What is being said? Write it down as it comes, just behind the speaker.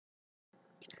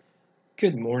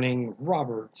Good morning,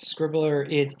 Robert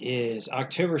Scribbler. It is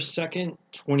October 2nd,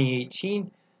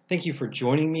 2018. Thank you for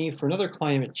joining me for another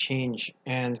climate change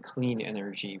and clean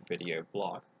energy video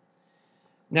blog.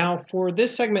 Now, for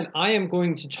this segment, I am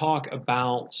going to talk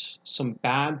about some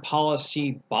bad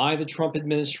policy by the Trump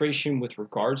administration with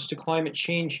regards to climate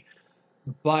change,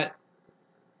 but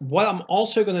what I'm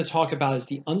also going to talk about is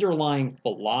the underlying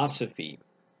philosophy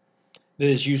that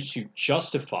is used to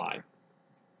justify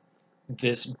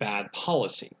this bad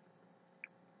policy.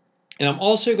 And I'm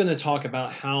also going to talk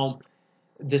about how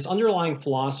this underlying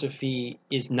philosophy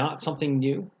is not something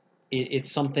new.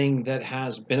 It's something that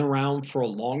has been around for a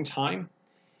long time.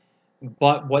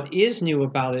 But what is new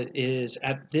about it is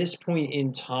at this point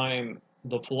in time,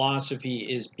 the philosophy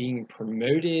is being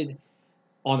promoted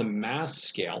on a mass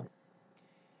scale.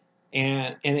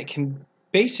 And it can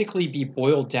basically be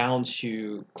boiled down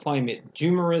to climate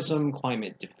doomerism,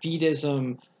 climate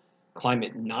defeatism,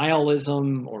 climate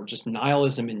nihilism, or just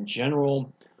nihilism in general,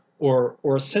 or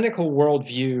a cynical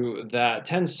worldview that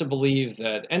tends to believe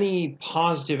that any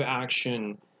positive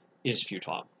action is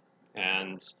futile.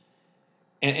 And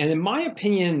in my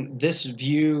opinion, this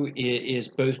view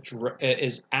is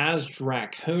as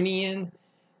draconian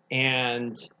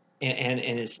and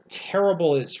is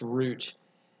terrible at its root,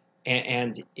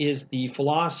 and is the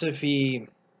philosophy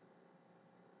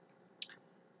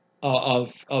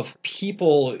of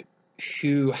people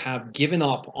who have given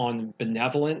up on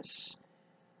benevolence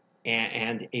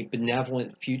and a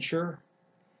benevolent future,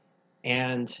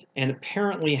 and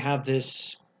apparently have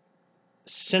this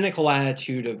cynical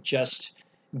attitude of just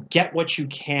get what you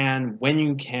can when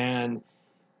you can.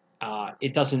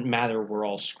 It doesn't matter, we're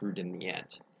all screwed in the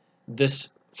end.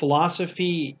 This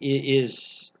philosophy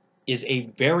is a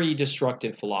very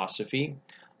destructive philosophy.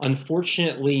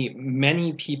 Unfortunately,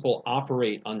 many people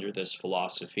operate under this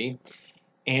philosophy.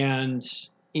 And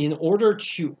in order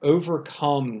to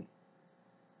overcome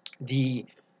the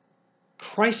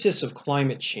crisis of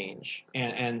climate change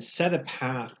and set a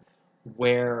path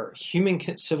where human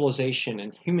civilization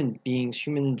and human beings,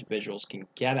 human individuals can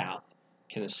get out,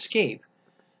 can escape,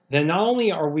 then not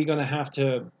only are we going to have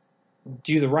to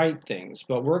do the right things,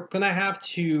 but we're going to have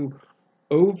to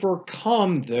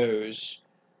overcome those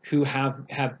who have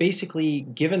basically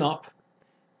given up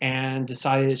and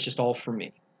decided it's just all for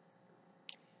me.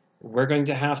 We're going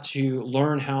to have to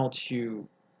learn how to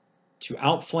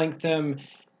outflank them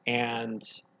and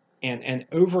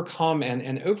overcome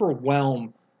and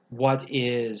overwhelm what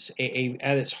is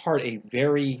at its heart a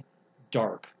very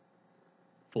dark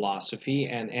philosophy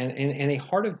and a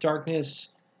heart of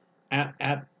darkness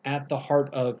at the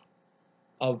heart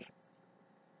of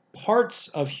parts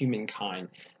of humankind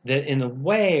that in a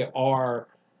way are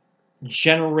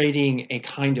generating a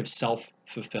kind of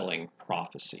self-fulfilling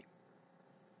prophecy.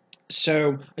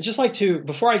 So I'd just like to,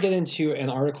 before I get into an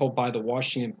article by the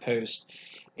Washington Post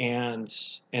and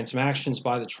some actions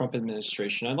by the Trump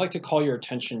administration, I'd like to call your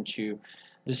attention to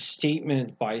the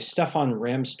statement by Stefan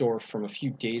Ramsdorff from a few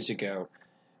days ago,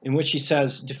 in which he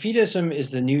says, "Defeatism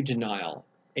is the new denial,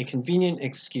 a convenient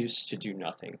excuse to do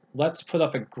nothing. Let's put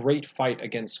up a great fight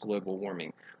against global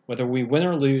warming. Whether we win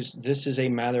or lose, this is a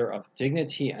matter of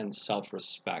dignity and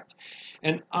self-respect."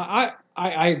 And I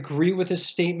agree with this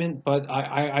statement, but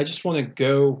I just want to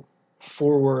go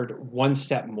forward one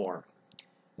step more.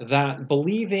 That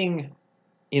believing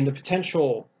in the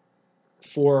potential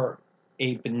for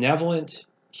a benevolent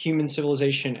human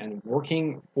civilization and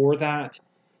working for that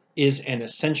is an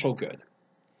essential good.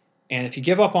 And if you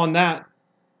give up on that,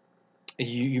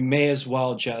 you may as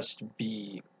well just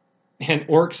be an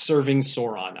orc serving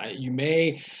Sauron. You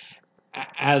may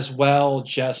as well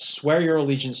just swear your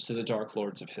allegiance to the Dark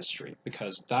Lords of history,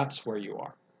 because that's where you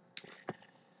are.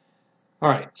 All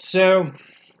right, so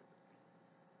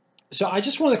I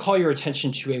just want to call your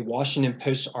attention to a Washington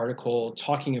Post article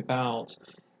talking about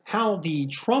how the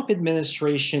Trump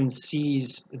administration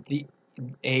sees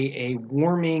a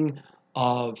warming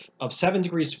of 7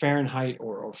 degrees Fahrenheit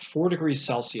or 4 degrees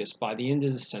Celsius by the end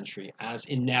of the century as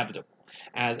inevitable,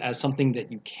 as something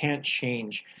that you can't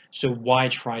change, so why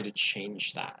try to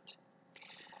change that?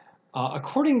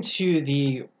 According to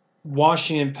the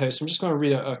Washington Post, I'm just going to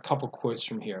read a couple quotes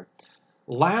from here.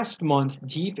 Last month,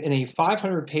 deep in a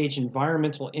 500-page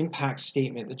environmental impact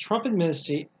statement, the Trump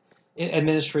administration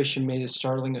made a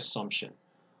startling assumption.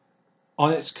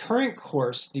 On its current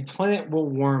course, the planet will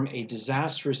warm a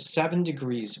disastrous 7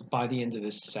 degrees by the end of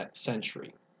this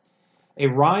century. A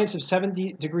rise of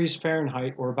 70 degrees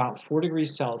Fahrenheit, or about 4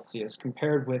 degrees Celsius,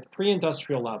 compared with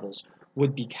pre-industrial levels,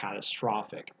 would be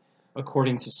catastrophic,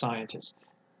 according to scientists.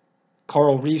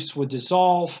 Coral reefs would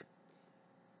dissolve,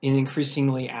 in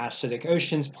increasingly acidic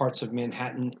oceans, parts of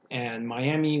Manhattan and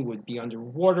Miami would be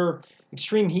underwater.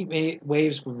 Extreme heat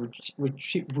waves would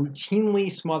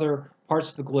routinely smother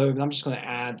parts of the globe. And I'm just going to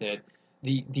add that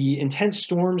the intense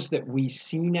storms that we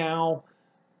see now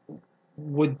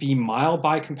would be mild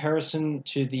by comparison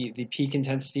to the peak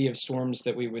intensity of storms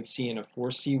that we would see in a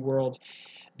 4C world.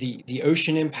 The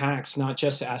ocean impacts, not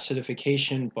just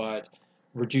acidification, but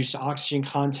reduced oxygen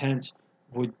content,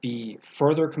 would be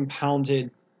further compounded.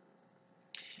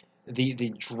 The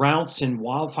droughts and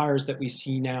wildfires that we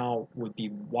see now would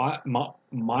be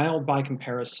mild by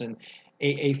comparison.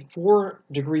 A 4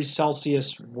 degrees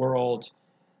Celsius world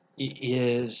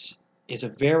is a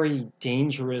very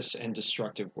dangerous and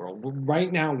destructive world.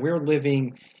 Right now, we're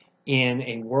living in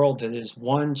a world that is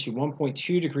 1 to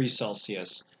 1.2 degrees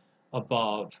Celsius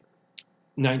above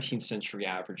 19th century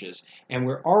averages, and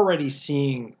we're already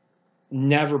seeing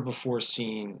never before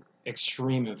seen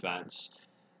extreme events.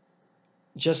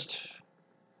 Just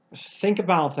think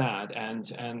about that,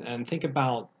 and think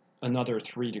about another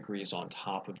 3 degrees on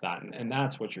top of that, and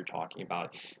that's what you're talking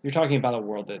about. You're talking about a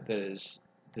world that is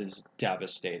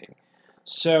devastating.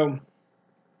 So,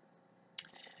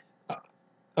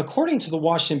 according to the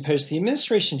Washington Post, the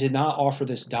administration did not offer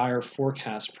this dire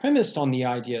forecast premised on the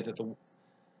idea that the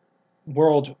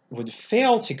world would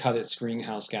fail to cut its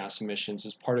greenhouse gas emissions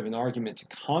as part of an argument to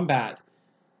combat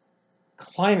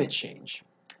climate change.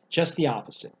 Just the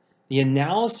opposite. The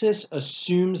analysis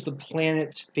assumes the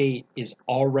planet's fate is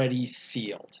already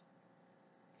sealed.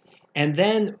 And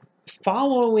then,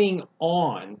 following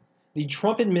on, the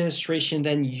Trump administration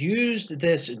then used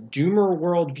this doomer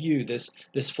worldview,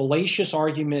 this fallacious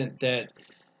argument that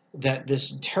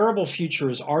this terrible future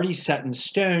is already set in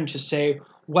stone, to say,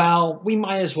 well, we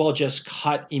might as well just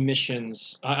cut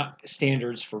emissions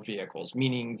standards for vehicles,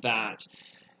 meaning that,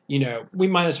 we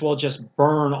might as well just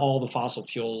burn all the fossil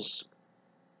fuels,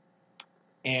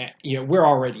 and we're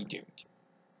already doomed.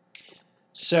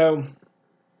 So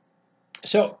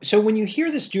when you hear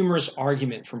this doomerist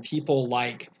argument from people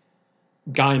like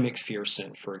Guy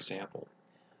McPherson, for example,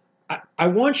 I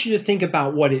want you to think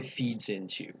about what it feeds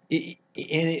into.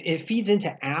 It feeds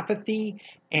into apathy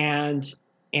and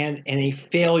a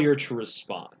failure to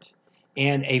respond,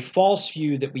 and a false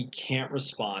view that we can't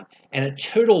respond, and a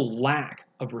total lack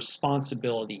of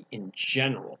responsibility in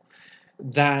general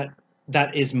that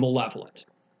is malevolent.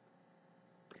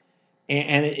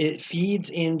 And it feeds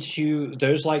into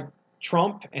those like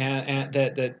Trump and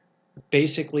that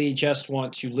basically just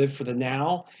want to live for the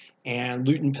now and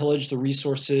loot and pillage the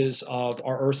resources of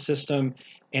our Earth system,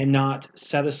 and not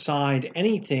set aside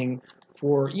anything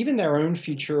for even their own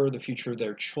future, the future of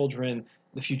their children,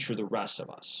 the future of the rest of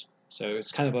us. So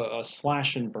it's kind of a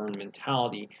slash and burn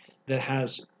mentality that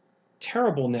has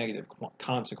terrible negative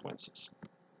consequences.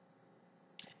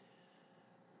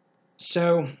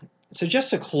 So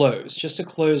just to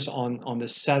close on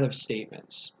this set of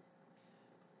statements,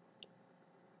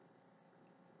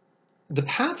 the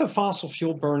path of fossil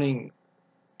fuel burning,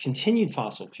 continued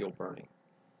fossil fuel burning,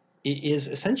 is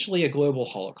essentially a global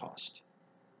holocaust.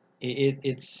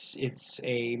 It's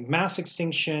a mass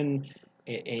extinction,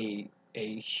 a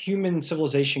human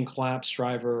civilization collapse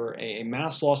driver, a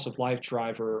mass loss of life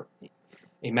driver,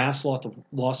 a mass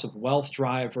loss of wealth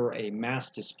driver, a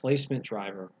mass displacement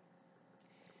driver.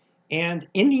 And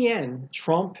in the end,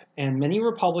 Trump and many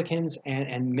Republicans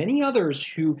and many others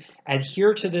who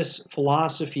adhere to this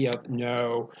philosophy of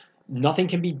no, nothing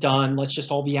can be done, let's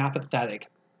just all be apathetic,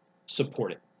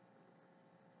 support it.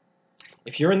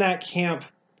 If you're in that camp,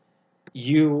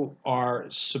 you are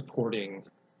supporting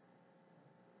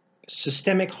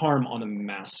systemic harm on a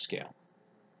mass scale.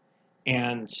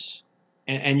 And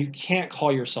you can't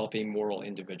call yourself a moral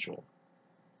individual.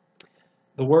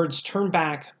 The words "turn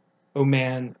back, oh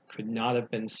man" could not have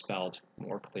been spelled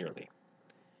more clearly.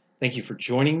 Thank you for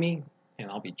joining me, and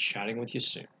I'll be chatting with you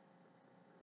soon.